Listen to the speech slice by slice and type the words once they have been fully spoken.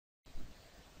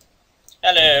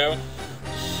Hello.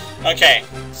 Okay,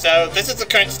 so this is the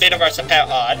current state of our Sapere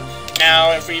Aude.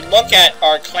 Now, if we look at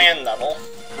our clan level,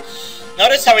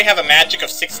 notice how we have a magic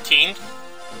of 16?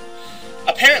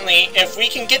 Apparently, if we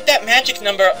can get that magic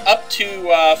number up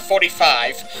to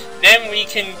 45, then we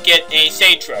can get a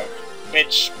Sage Robe,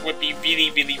 which would be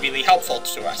really helpful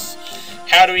to us.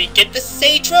 How do we get the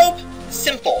Sage Robe?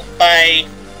 Simple. By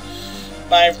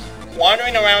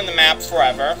wandering around the map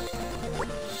forever,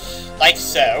 like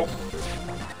so,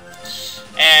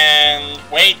 and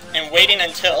waiting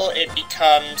until it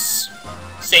becomes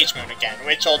Sage Moon again,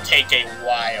 which will take a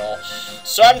while.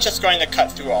 So I'm just going to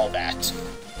cut through all that.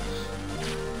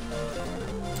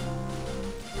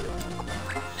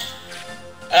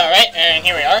 Alright, and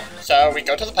here we are. So we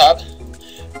go to the pub.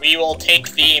 We will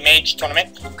take the Mage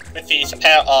tournament with the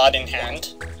Sapere Aude in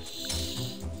hand.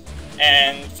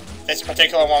 And this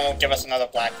particular one will give us another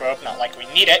black robe, not like we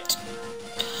need it.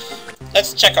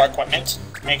 Let's check our equipment.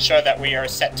 Make sure that we are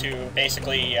set to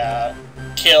basically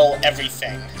kill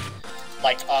everything.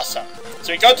 Like awesome.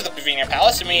 So we go to the Bavarian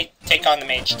Palace and we take on the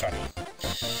Mage tournament.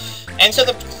 And so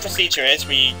the procedure is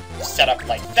we set up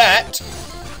like that.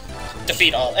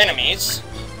 Defeat all enemies.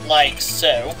 Like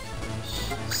so.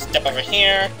 Step over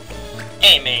here.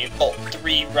 Aim a bolt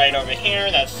 3 right over here.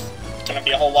 That's gonna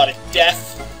be a whole lot of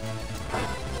death.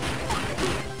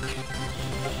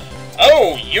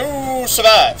 Oh, you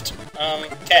survived!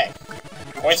 Okay.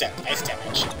 Poison. Ice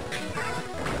damage.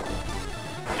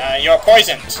 You're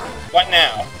poisoned. What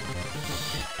now?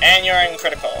 And you're in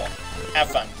critical. Have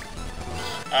fun.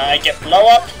 Get blow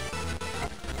up.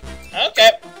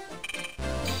 Okay.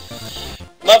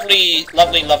 Lovely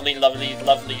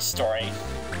story.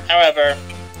 However,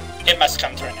 it must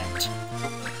come to an end.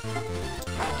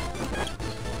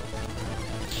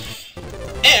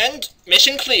 And,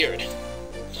 mission cleared.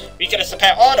 We get a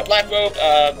Sapere Aude, a black robe,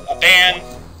 a ban.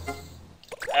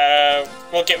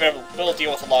 We'll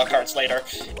deal with the law cards later.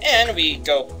 And we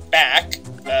go back.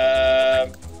 I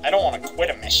don't want to quit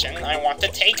a mission. I want to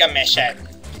take a mission.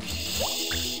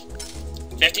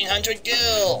 1500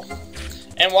 gil.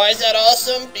 And why is that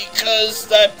awesome? Because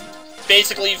that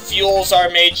basically fuels our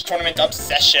Mage tournament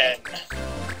obsession.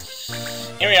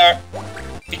 Here we are.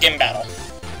 Begin battle.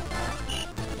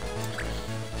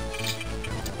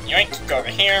 Yoink, go over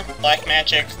here. Black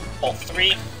magic, bolt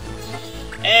 3.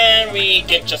 And we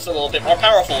get just a little bit more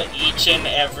powerful each and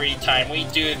every time we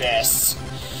do this.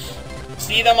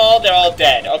 See them all? They're all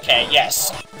dead. Okay,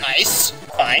 yes. Nice.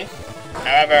 Fine.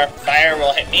 However, fire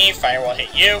will hit me, fire will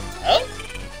hit you. Oh.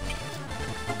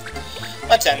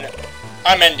 Let's end it.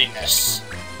 I'm ending this.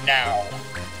 Now.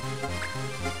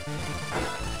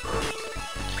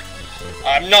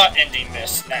 I'm not ending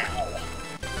this now.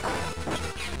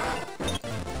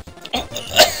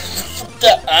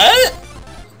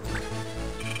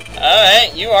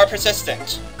 Alright, you are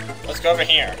persistent. Let's go over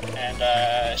here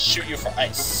and shoot you for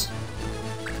ice.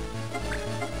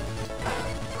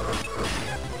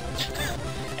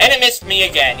 And it missed me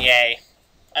again, yay.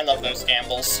 I love those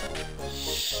gambles.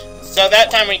 So that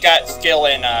time we got skill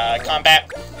in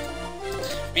combat.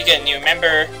 We get a new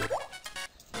member.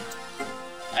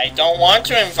 I don't want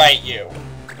to invite you.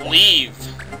 Leave.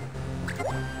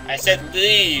 I said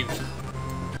leave.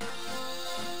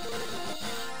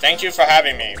 Thank you for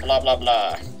having me, blah blah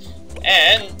blah.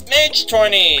 And Mage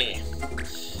tourney!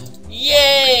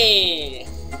 Yay!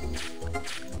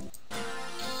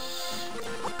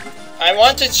 I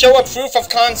want to show a proof of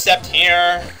concept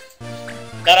here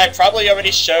that I probably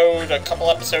already showed a couple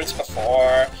episodes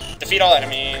before. Defeat all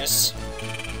enemies.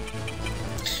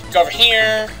 Go over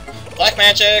here. Black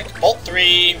magic, bolt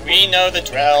 3, we know the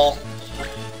drill.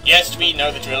 Yes, we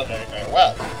know the drill very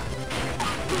well.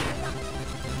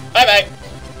 Bye-bye.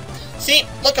 See,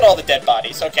 look at all the dead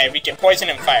bodies. Okay, we get poison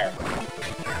and fire.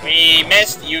 We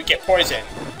missed, you get poison.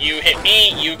 You hit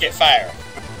me, you get fire.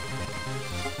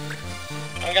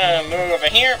 I'm gonna move over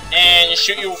here and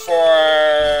shoot you for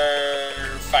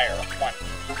fire. 1.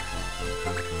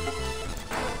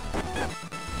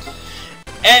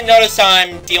 And notice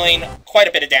I'm dealing quite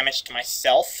a bit of damage to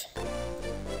myself.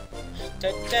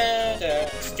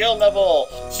 Skill level.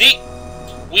 See?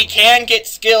 We can get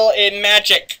skill in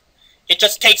magic. It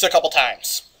just takes a couple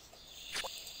times.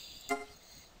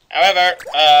 However,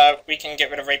 we can get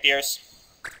rid of rapiers.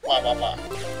 Blah, blah, blah.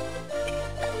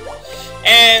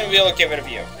 And we'll get rid of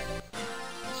you.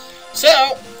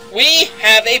 So, we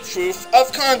have a proof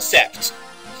of concept.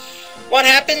 What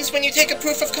happens when you take a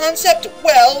proof of concept?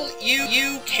 Well,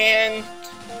 you can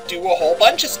do a whole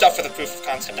bunch of stuff for the proof of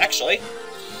concept, actually.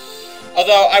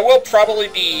 Although, I will probably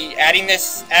be adding the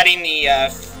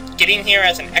getting here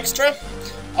as an extra.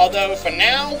 Although, for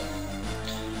now,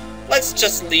 let's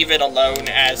just leave it alone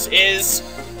as is.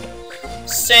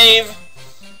 Save.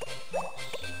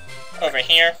 Over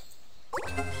here.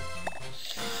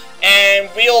 And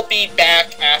we'll be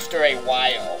back after a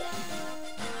while.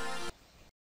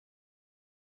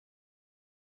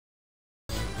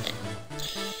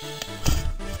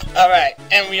 Alright,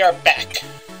 and we are back.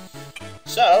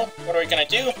 So, what are we gonna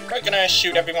do? We're gonna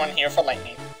shoot everyone here for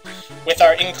lightning. With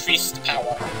our increased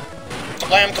power.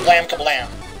 Kablam, kablam, kablam.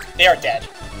 They are dead.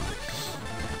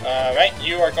 Alright,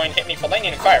 you are going to hit me for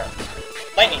lightning and fire.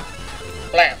 Lightning.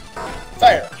 Blam.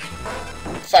 Fire.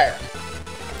 Fire.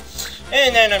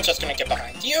 And then I'm just gonna get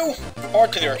behind you, or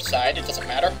to the other side, it doesn't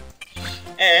matter.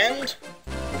 And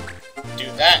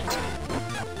do that.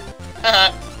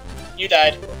 Haha. You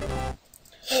died.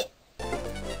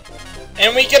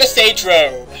 And we get a sage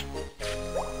robe.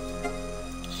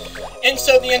 And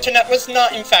so the internet was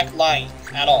not in fact lying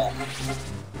at all.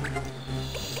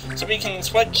 So we can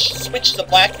switch the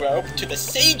black robe to the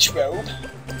sage robe,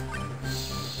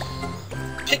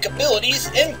 pick abilities,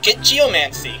 and get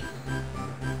Geomancy.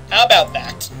 How about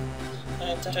that?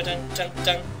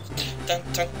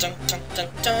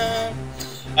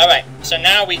 Alright, so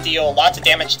now we deal lots of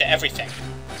damage to everything.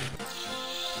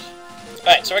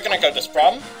 Alright, so we're gonna go to this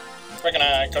problem. We're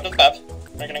gonna go to the pub.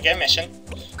 We're gonna get a mission.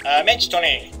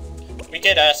 MageJT. We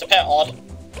get Sapere Aude.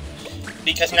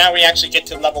 Because now we actually get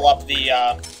to level up the,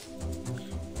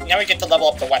 now we get to level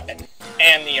up the weapon.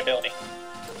 And the ability.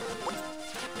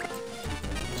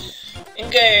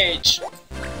 Engage!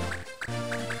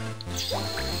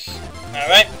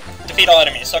 Alright, defeat all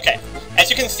enemies. Okay. As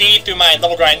you can see through my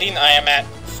level grinding, I am at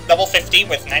level 50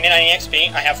 with 99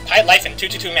 XP. I have high life and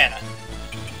 222 mana.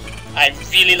 I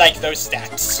really like those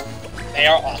stats. They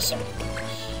are awesome.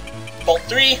 Bolt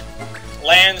 3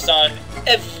 lands on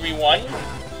everyone.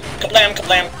 Kablam,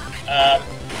 kablam.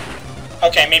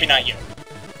 Okay, maybe not you.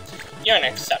 You're an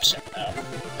exception, though.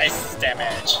 Nice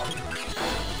damage.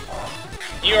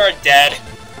 You are dead.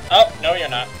 Oh, no, you're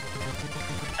not.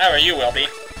 However, you will be.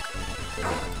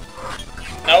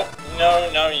 Nope,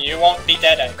 no, you won't be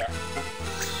dead either.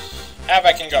 However,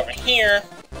 I can go over here.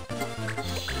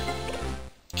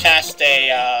 Cast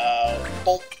a,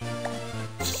 Bolt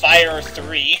Fire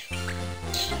 3.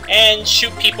 And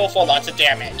shoot people for lots of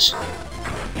damage.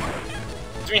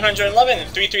 311 and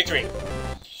 333.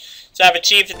 So I've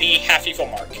achieved the half-evil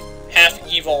mark.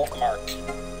 Half-evil mark.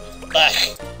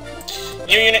 Ugh.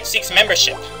 New unit seeks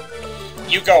membership.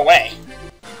 You go away.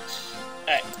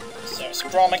 Alright, so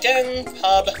Sprawl again,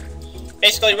 pub.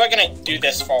 Basically, we're gonna do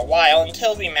this for a while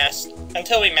until we master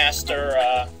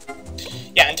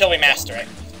it.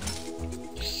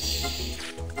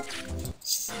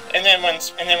 And then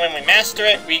when we master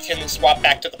it, we can swap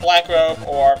back to the black robe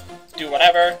or do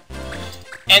whatever.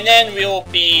 And then we'll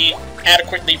be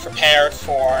adequately prepared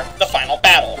for the final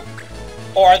battle.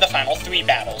 Or the final 3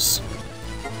 battles.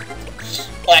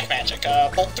 Black magic.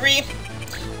 Bolt 3.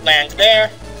 Land there.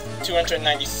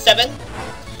 297.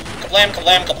 Kablam,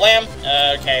 kablam, kablam.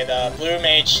 Okay, the blue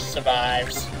mage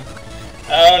survives.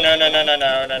 Oh, no.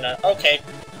 Okay.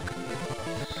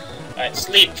 Alright,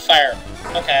 sleep, fire.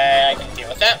 Okay, I can deal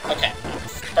with that. Okay.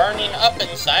 Burning up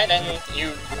inside, and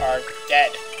you are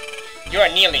dead. You are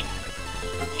kneeling.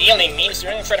 Kneeling means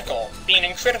you're in critical. Being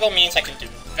in critical means I can do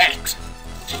that.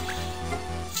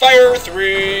 Fire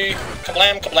 3.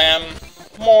 Kablam, kablam.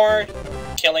 More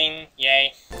killing.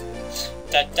 Yay.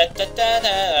 Da da da da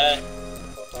da.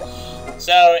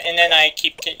 So, and then I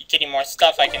keep getting more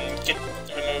stuff. I can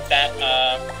remove that.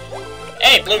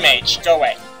 Hey, blue mage, go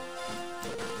away.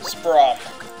 Sprawl.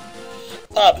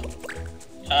 Pub.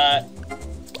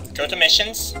 Go to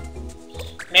missions.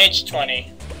 Mage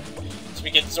 20. So we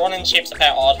get Zorn and shapes of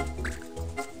that Aude.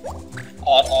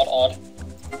 Aude.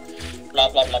 Blah,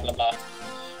 blah, blah, blah, blah.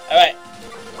 Alright.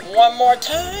 One more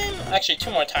time. Actually,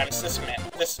 2 more times this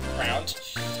round.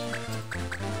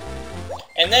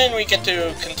 And then we get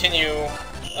to continue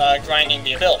grinding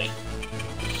the ability.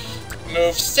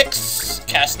 Move 6.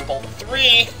 Cast Bolt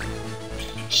 3.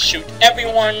 Shoot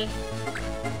everyone.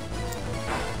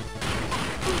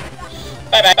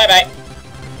 Bye-bye.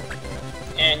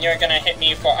 And you're gonna hit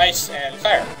me for ice and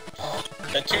fire.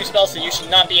 The 2 spells that you should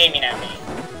not be aiming at me.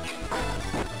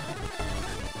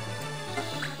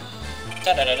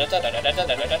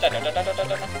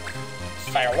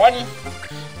 Fire 1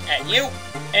 at you,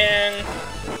 and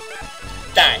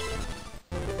die.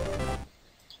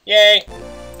 Yay!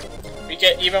 We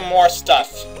get even more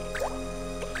stuff.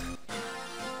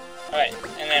 Alright,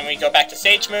 and then we go back to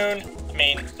Sage Moon. I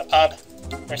mean, the pub.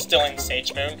 We're still in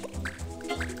Sage Moon.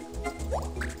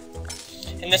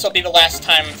 And this will be the last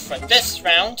time for this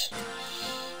round.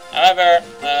 However,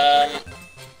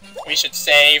 We should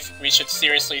save. We should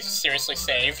seriously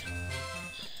save.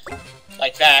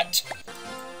 Like that.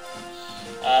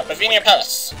 Bavenia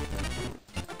Palace.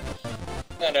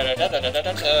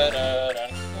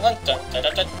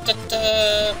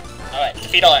 Alright,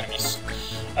 defeat all enemies.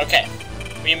 Okay.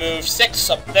 We move 6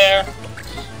 up there.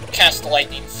 Cast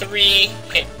Lightning 3.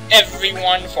 Hit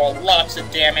everyone for lots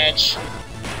of damage.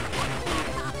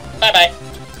 Bye-bye.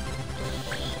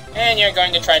 And you're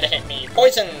going to try to hit me.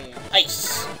 Poison!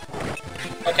 Ice!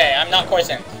 Okay, I'm not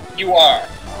poisoned. You are.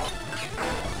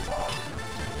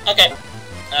 Okay.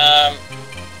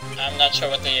 I'm not sure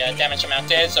what the damage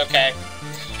amount is. Okay.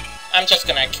 I'm just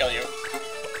gonna kill you.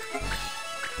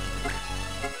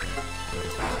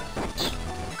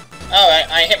 Alright,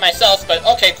 I hit myself, but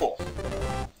okay, cool.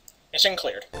 Mission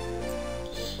cleared.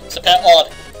 Sapere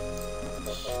Aude.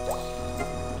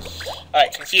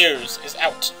 Alright, Confuse is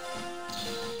out.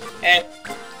 And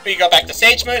we go back to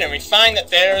Sage Moon and we find that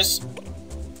there's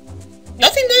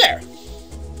nothing there.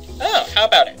 Oh, how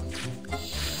about it?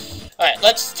 Alright,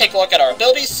 let's take a look at our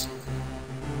abilities.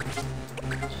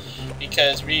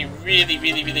 Because we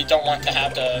really don't want to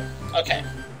have to... Okay.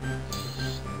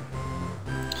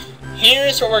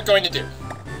 Here's what we're going to do.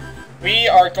 We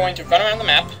are going to run around the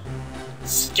map,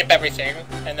 skip everything,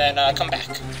 and then come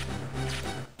back.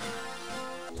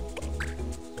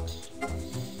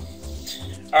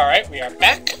 Alright, we are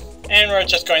back, and we're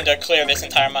just going to clear this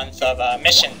entire month of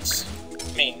missions.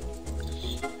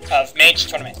 Of Mage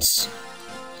tournaments.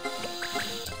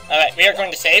 Alright, we are going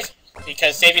to save,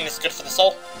 because saving is good for the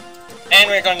soul. And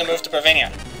we're going to move to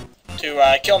Bravania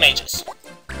to kill mages.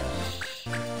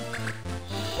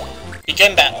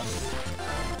 Begin battle.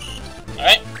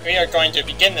 Alright, we are going to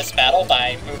begin this battle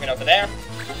by moving over there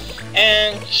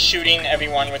and shooting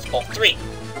everyone with Bolt 3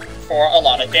 for a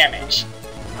lot of damage.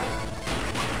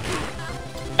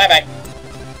 Bye-bye.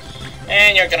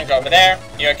 And you're gonna go over there.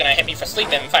 You're gonna hit me for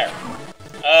sleep and fire.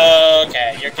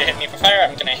 Okay, you're gonna hit me for fire.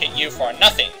 I'm gonna hit you for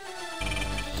nothing.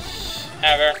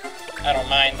 However, I don't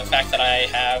mind the fact that I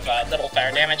have little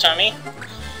fire damage on me.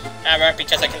 However,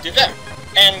 because I can do that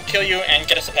and kill you and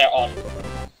get a Sapere Aude.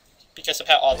 Because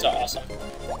Sapere Audes are awesome.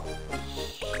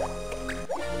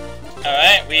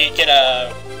 Alright, we get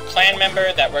a clan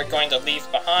member that we're going to leave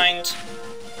behind.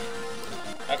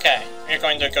 Okay, we're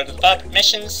going to go to the pub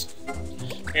missions.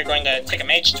 We're going to take a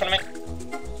mage tournament.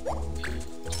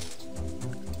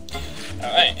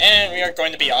 Alright, and we are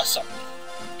going to be awesome.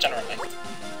 Generally.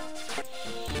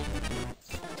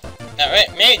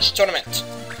 Alright, mage tournament.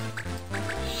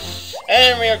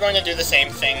 And we are going to do the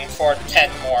same thing for 10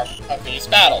 more of these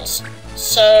battles.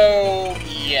 So,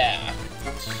 yeah.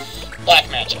 Black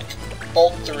Magic.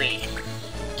 Bolt 3.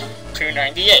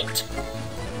 298.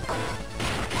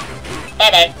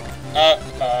 Bye-bye.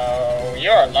 Uh-oh,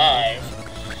 you're alive.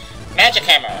 Magic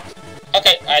Hammer.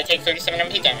 Okay, I take 37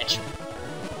 MP damage.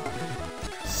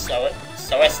 So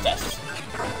estas.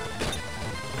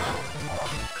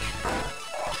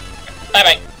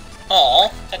 Bye-bye. Aw,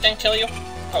 that didn't kill you?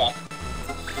 Oh well.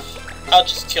 I'll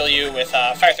just kill you with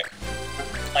Fire Thing.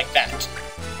 Like that.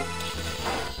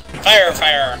 Fire,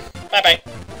 fire. Bye-bye.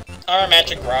 Our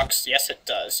magic rocks. Yes, it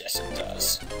does. Yes, it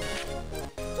does.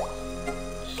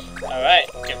 Alright,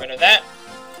 get rid of that.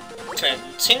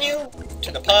 Continue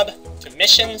to the pub, to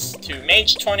missions, to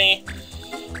Mage 20.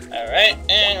 Alright,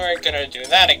 and we're gonna do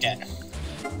that again.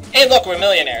 Hey, look, we're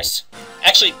millionaires.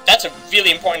 Actually, that's a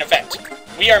really important event.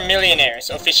 We are millionaires,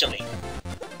 officially.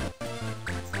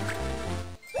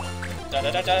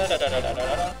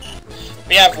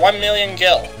 We have 1 million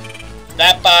gil.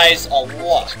 That buys a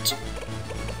lot.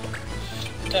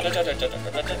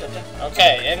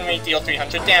 Okay, and we deal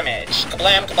 300 damage.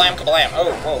 Kablam, kablam, kablam.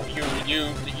 Oh, whoa,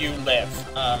 you live.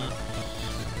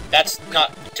 That's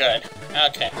not good.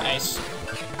 Okay, nice.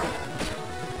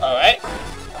 Alright.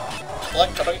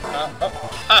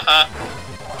 Haha.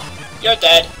 You're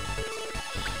dead.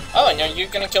 Oh, and you're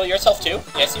gonna kill yourself too?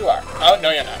 Yes, you are. Oh,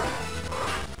 no, you're not.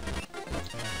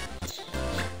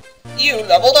 You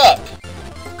leveled up!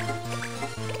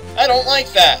 I don't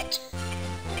like that.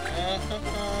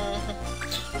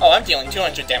 Oh, I'm dealing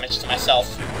 200 damage to myself.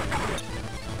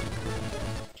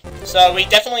 So, we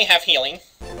definitely have healing.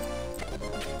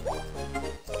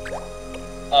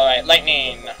 Alright,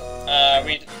 lightning.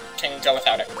 We can go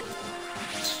without it.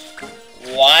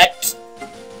 What?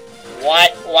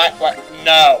 What?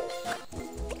 No.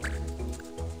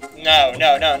 No.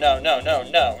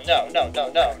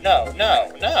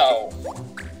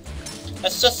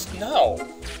 Let's just, no.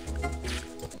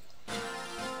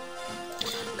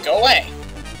 Go away.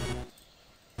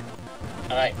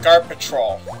 Alright, guard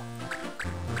patrol.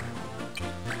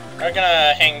 we're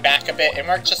gonna hang back a bit, and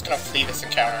we're just gonna flee this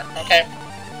encounter, okay?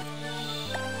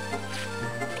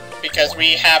 Because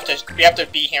we have to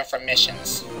be here for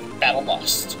missions. Battle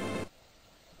lost.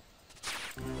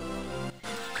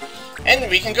 And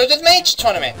we can go to the Mage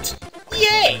tournament!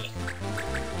 Yay!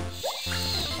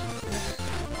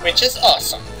 Which is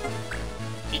awesome.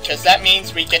 Because that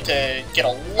means we get to get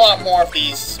a lot more of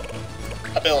these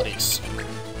abilities.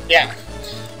 Yeah,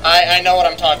 I know what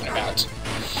I'm talking about.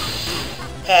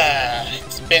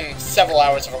 It's been several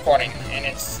hours of recording, and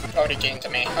it's already getting to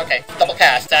me. Okay, double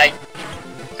cast,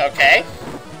 okay,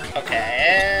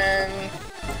 and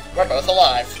we're both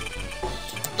alive.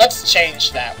 Let's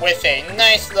change that with a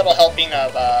nice little helping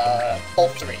of,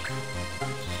 bolt 3.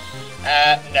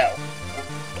 No.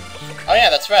 Oh yeah,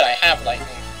 that's right, I have lightning.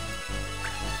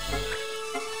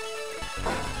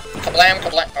 Kablam,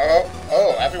 kablam.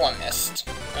 Oh, everyone missed.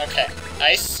 Okay,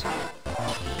 ice.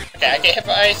 Okay, I get hit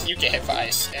for ice, you get hit for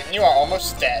ice, and you are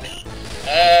almost dead.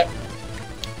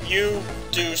 You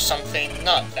do something,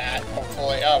 not that,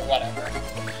 hopefully. Oh, whatever.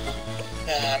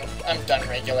 I'm done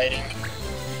regulating.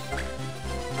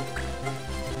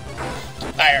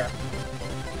 Fire.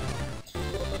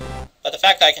 But the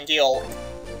fact that I can deal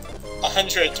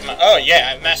 100 to my... Oh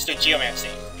yeah, I mastered Geomancy.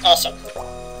 Awesome.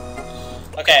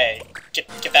 Okay, get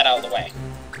that out of the way.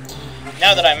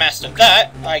 Now that I mastered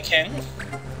that, I can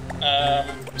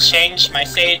change my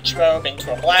sage robe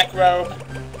into a black robe,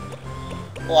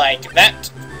 like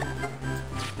that.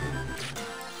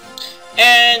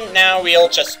 And now we'll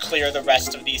just clear the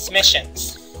rest of these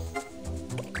missions,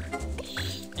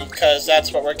 because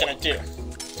that's what we're gonna do.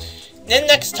 Then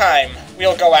next time,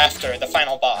 we'll go after the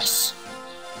final boss,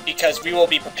 because we will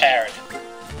be prepared.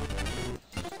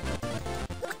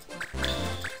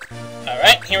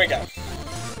 Alright, here we go.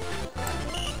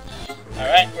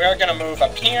 Alright, we're gonna move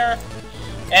up here,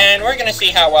 and we're gonna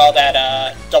see how well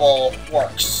that double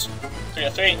works.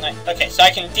 303, 9. Okay, so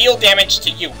I can deal damage to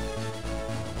you.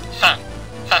 Ha!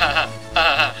 Ha ha ha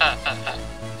ha ha ha ha.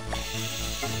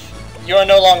 You are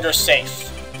no longer safe.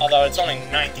 Although it's only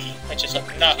 90, which is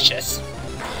obnoxious.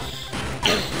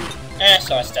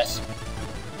 So it's this.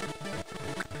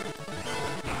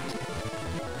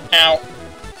 Ow.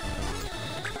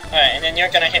 Alright, and then you're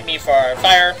gonna hit me for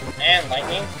fire and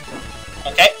lightning.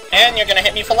 Okay, and you're gonna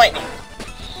hit me for lightning.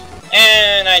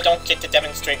 And I don't get to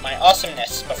demonstrate my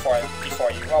awesomeness before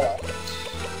you. Oh well.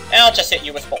 And I'll just hit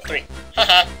you with bolt 3.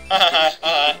 Haha, ha ha ha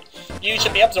ha. You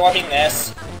should be absorbing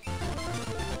this.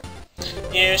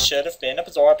 You should have been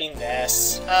absorbing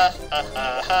this. Ha ha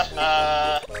ha ha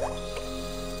ha.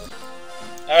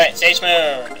 Alright, Sage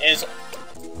Moon is...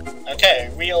 Okay,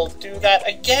 we'll do that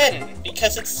again,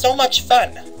 because it's so much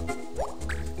fun.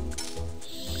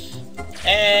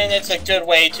 And it's a good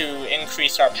way to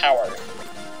increase our power.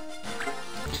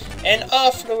 And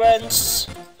affluence,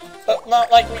 but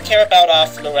not like we care about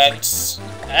affluence.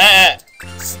 Ah,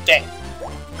 stay.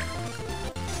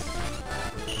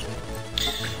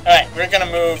 Alright, we're gonna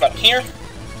move up here.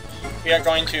 We are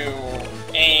going to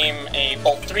aim a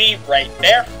bolt 3 right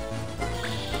there.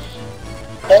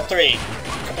 Bolt 3.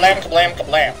 Kablam, kablam,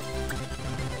 kablam.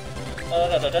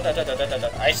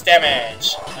 Ice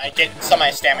damage. I get some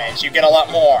ice damage. You get a lot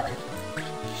more.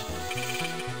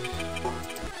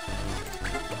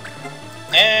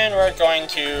 And we're going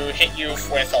to hit you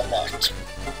with a lot.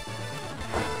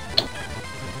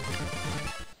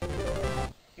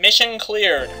 Mission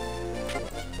cleared.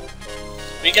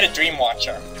 We get a Dream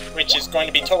Watcher, which is going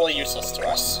to be totally useless to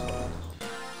us.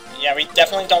 Yeah, we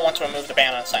definitely don't want to remove the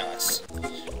ban on silence.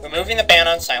 Removing the ban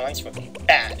on silence would be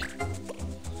bad.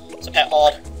 So pet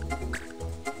Aude.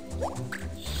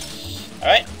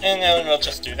 Alright, and then we'll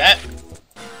just do that.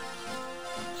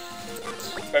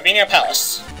 Ravinia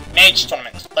Palace. Mage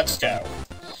tournament. Let's go.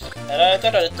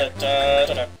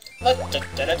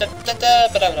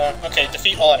 Okay,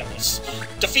 defeat all enemies.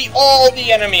 Defeat all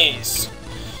the enemies!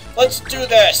 Let's do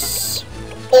this!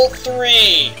 Bolt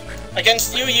 3!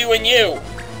 Against you, you, and you!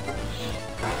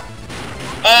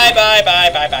 Bye, bye, bye,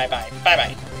 bye, bye, bye, bye,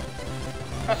 bye.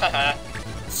 Ha ha ha.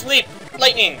 Sleep!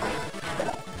 Lightning!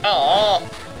 Aww.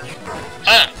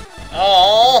 Ha!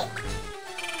 Aww.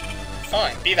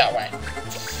 Fine, be that way.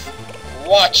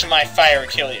 Watch my fire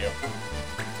kill you.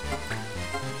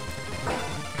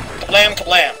 Kablam,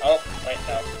 kablam! Oh, wait,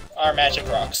 no. Our magic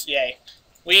rocks, yay.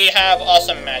 We have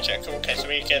awesome magic. Okay, so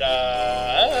we could,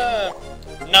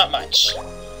 not much.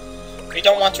 We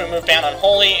don't want to remove ban on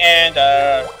Holy, and,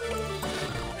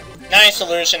 nice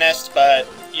illusionist, but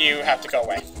you have to go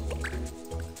away.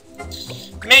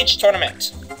 Mage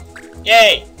tournament.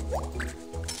 Yay!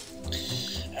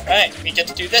 Alright, we get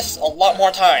to do this a lot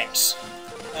more times.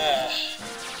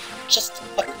 Just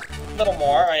a little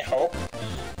more, I hope.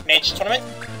 Mage tournament?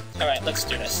 Alright, let's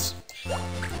do this.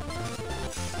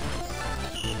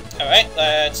 Alright,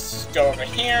 let's go over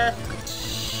here.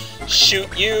 Shoot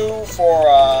you for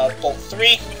bolt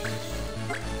 3.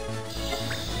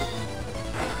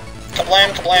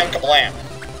 Kablam, kablam, kablam.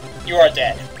 You are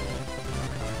dead.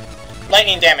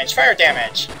 Lightning damage, fire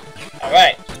damage.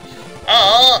 Alright.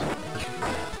 Aww.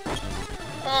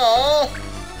 Aww.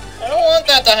 I don't want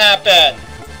that to happen.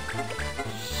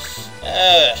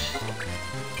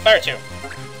 Fire 2.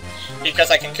 Because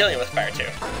I can kill you with fire 2.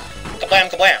 Kablam,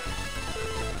 kablam.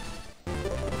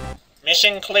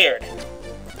 Mission cleared.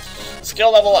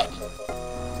 Skill level up.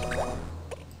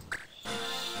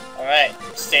 Alright.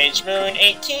 Stage Moon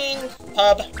 18.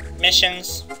 Pub.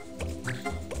 Missions.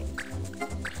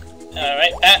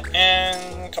 Alright, that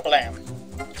and kablam.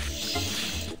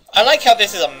 I like how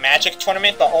this is a magic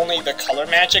tournament, but only the color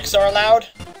magics are allowed.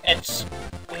 It's...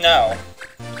 no.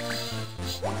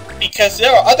 Because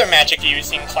there are other magic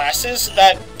using classes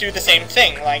that do the same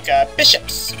thing, like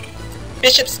bishops.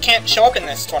 Bishops can't show up in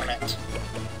this tournament.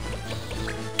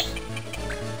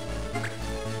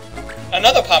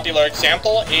 Another popular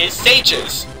example is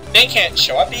sages. They can't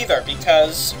show up either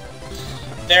because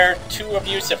they're too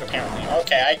abusive, apparently.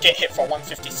 Okay, I get hit for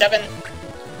 157.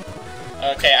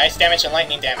 Okay, ice damage and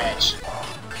lightning damage.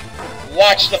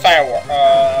 Watch the firework.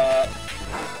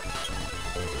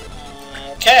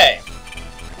 Okay.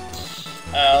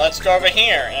 Let's go over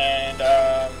here and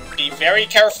be very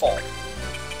careful.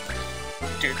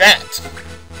 Do that.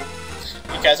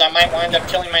 Because I might wind up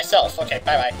killing myself. Okay,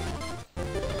 bye-bye.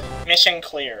 Mission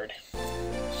cleared.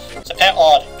 Sapere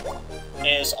Aude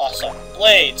is awesome.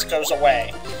 Blades goes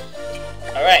away.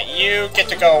 Alright, you get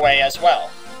to go away as well.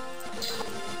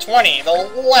 20, the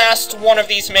last one of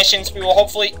these missions we will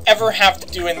hopefully ever have to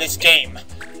do in this game. I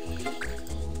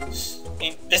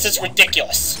mean, this is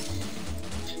ridiculous.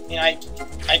 I mean, I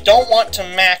don't want to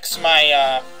max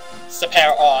my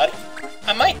Sapere Aude.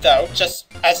 I might though, just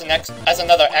as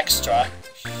another extra.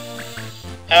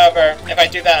 However, if I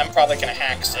do that, I'm probably gonna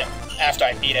hacks it after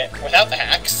I beat it without the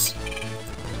hacks.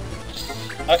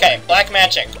 Okay, Black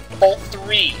Magic, Bolt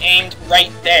 3, aimed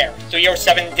right there,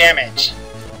 307 damage.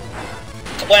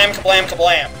 Kablam, kablam,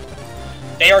 kablam.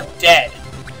 They are dead.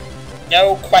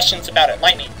 No questions about it.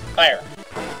 Lightning, fire.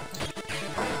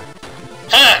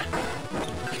 Ha!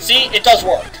 See, it does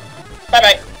work.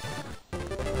 Bye-bye.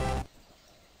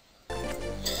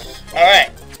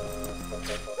 Alright.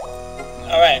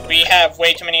 Alright, we have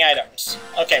way too many items.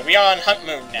 Okay, we are on Hunt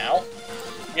Moon now.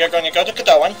 We are going to go to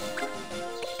Kadoan.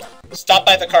 Stop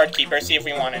by the card keeper, see if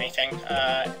we want anything.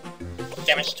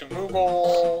 Damage to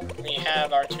Moogle. We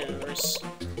have our 2s.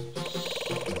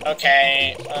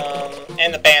 Okay,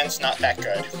 and the band's not that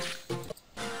good.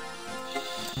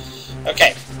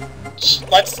 Okay,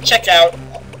 let's check out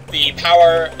the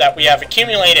power that we have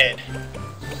accumulated.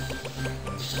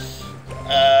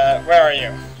 Where are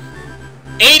you?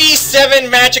 87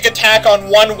 magic attack on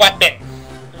one weapon!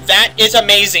 That is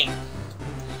amazing!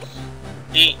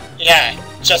 Yeah,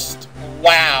 just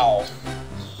wow.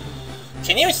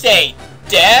 Can you say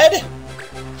dead?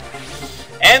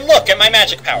 And look at my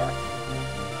magic power.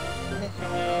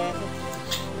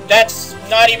 That's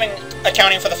not even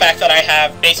accounting for the fact that I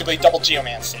have basically double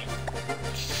Geomancy.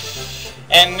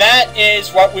 And that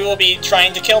is what we will be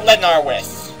trying to kill Lednar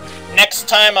with. Next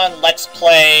time on Let's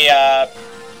Play, well,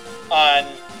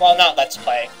 not Let's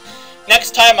Play.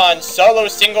 Next time on Solo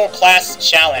Single Class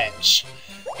Challenge.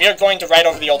 We are going to write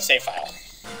over the old save file.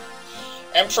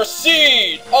 And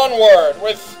proceed onward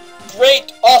with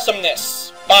great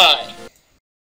awesomeness. Bye.